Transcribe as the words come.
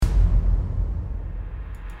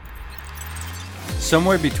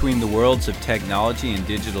Somewhere between the worlds of technology and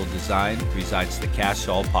digital design resides the Cash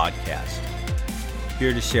All Podcast.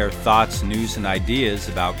 Here to share thoughts, news, and ideas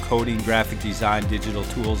about coding, graphic design, digital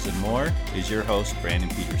tools, and more is your host, Brandon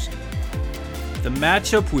Peterson. The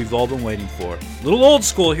matchup we've all been waiting for. A little old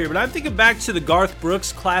school here, but I'm thinking back to the Garth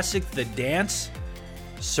Brooks classic, The Dance.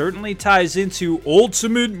 Certainly ties into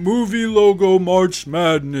Ultimate Movie Logo March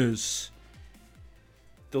Madness.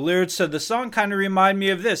 The lyrics of the song kind of remind me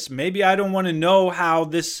of this. Maybe I don't want to know how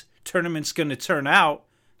this tournament's going to turn out,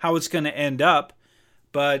 how it's going to end up.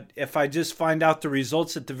 But if I just find out the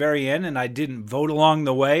results at the very end and I didn't vote along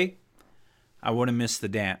the way, I wouldn't miss the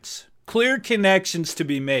dance. Clear connections to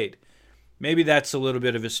be made. Maybe that's a little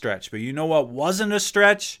bit of a stretch. But you know what wasn't a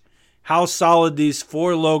stretch? How solid these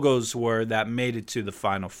four logos were that made it to the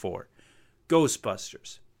Final Four.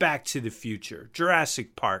 Ghostbusters, Back to the Future,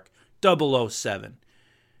 Jurassic Park, 007.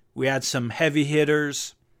 We had some heavy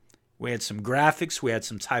hitters. We had some graphics. We had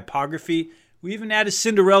some typography. We even had a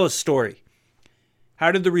Cinderella story.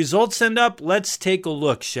 How did the results end up? Let's take a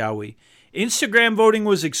look, shall we? Instagram voting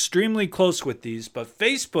was extremely close with these, but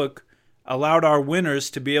Facebook allowed our winners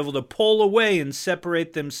to be able to pull away and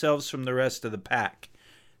separate themselves from the rest of the pack.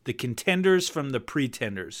 The contenders from the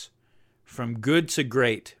pretenders. From good to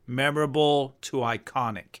great, memorable to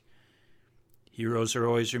iconic. Heroes are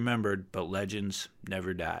always remembered, but legends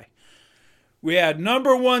never die. We had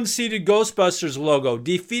number 1 seeded Ghostbusters logo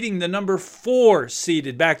defeating the number 4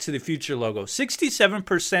 seeded Back to the Future logo,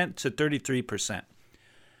 67% to 33%.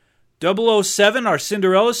 007, our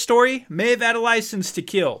Cinderella story, may have had a license to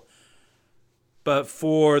kill. But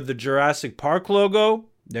for the Jurassic Park logo,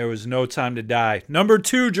 there was no time to die. Number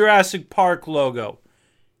 2 Jurassic Park logo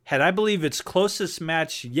had, I believe, its closest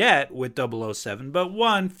match yet with 007, but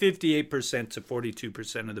won 58% to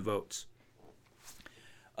 42% of the votes.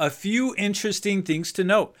 A few interesting things to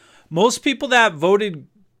note. Most people that voted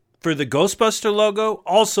for the Ghostbuster logo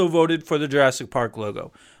also voted for the Jurassic Park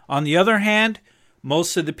logo. On the other hand,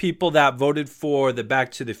 most of the people that voted for the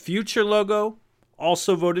Back to the Future logo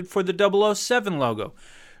also voted for the 007 logo.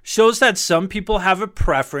 Shows that some people have a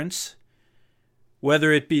preference,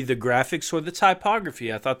 whether it be the graphics or the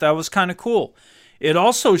typography. I thought that was kind of cool. It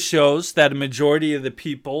also shows that a majority of the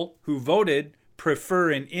people who voted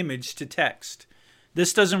prefer an image to text.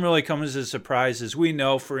 This doesn't really come as a surprise, as we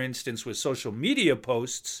know, for instance, with social media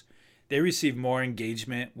posts, they receive more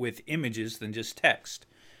engagement with images than just text.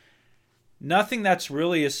 Nothing that's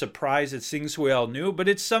really a surprise. It's things we all knew, but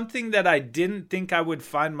it's something that I didn't think I would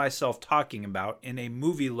find myself talking about in a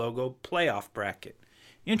movie logo playoff bracket.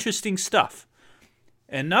 Interesting stuff.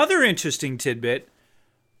 Another interesting tidbit,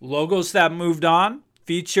 logos that moved on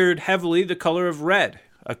featured heavily the color of red,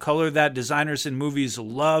 a color that designers in movies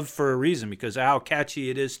love for a reason because of how catchy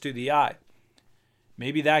it is to the eye.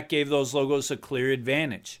 Maybe that gave those logos a clear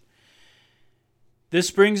advantage.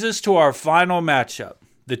 This brings us to our final matchup.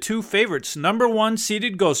 The two favorites, number 1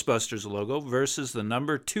 seeded Ghostbusters logo versus the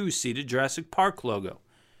number 2 seeded Jurassic Park logo.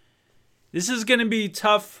 This is going to be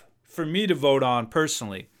tough for me to vote on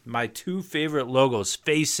personally. My two favorite logos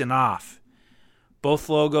facing off. Both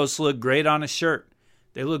logos look great on a shirt.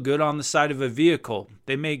 They look good on the side of a vehicle.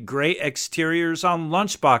 They make great exteriors on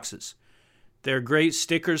lunchboxes. They're great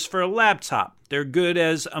stickers for a laptop. They're good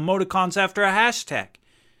as emoticons after a hashtag.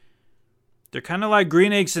 They're kind of like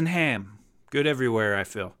green eggs and ham. Good everywhere, I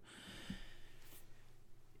feel.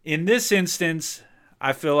 In this instance,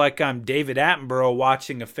 I feel like I'm David Attenborough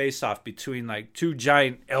watching a face-off between like two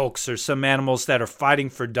giant elks or some animals that are fighting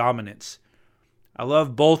for dominance. I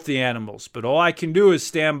love both the animals, but all I can do is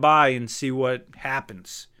stand by and see what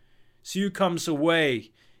happens. See who comes away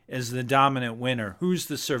as the dominant winner. Who's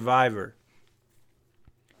the survivor?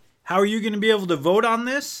 How are you going to be able to vote on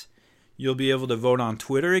this? You'll be able to vote on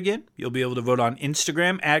Twitter again. You'll be able to vote on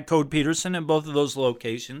Instagram at Code Peterson in both of those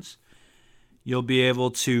locations. You'll be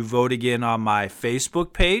able to vote again on my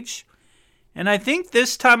Facebook page. And I think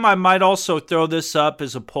this time I might also throw this up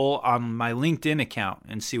as a poll on my LinkedIn account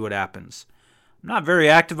and see what happens. I'm not very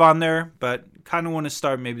active on there, but kind of want to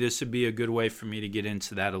start. Maybe this would be a good way for me to get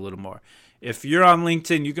into that a little more. If you're on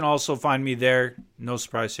LinkedIn, you can also find me there. No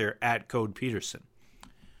surprise here, at Code Peterson.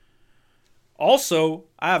 Also,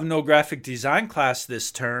 I have no graphic design class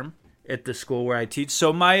this term at the school where I teach.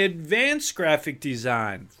 So my advanced graphic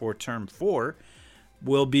design for term 4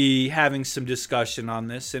 will be having some discussion on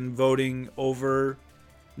this and voting over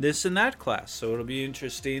this and that class. So it'll be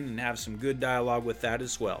interesting and have some good dialogue with that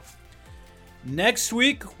as well. Next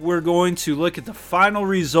week, we're going to look at the final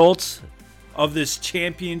results of this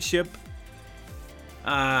championship.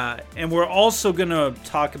 And we're also going to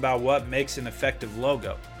talk about what makes an effective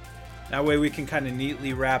logo. That way we can kind of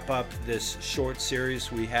neatly wrap up this short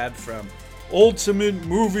series we had from Ultimate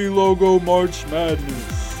Movie Logo March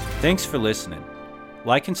Madness. Thanks for listening.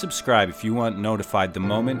 Like and subscribe if you want notified the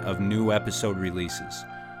moment of new episode releases.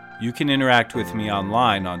 You can interact with me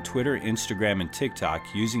online on Twitter, Instagram, and TikTok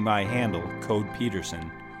using my handle, Code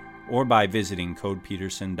Peterson, or by visiting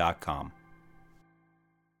codepeterson.com.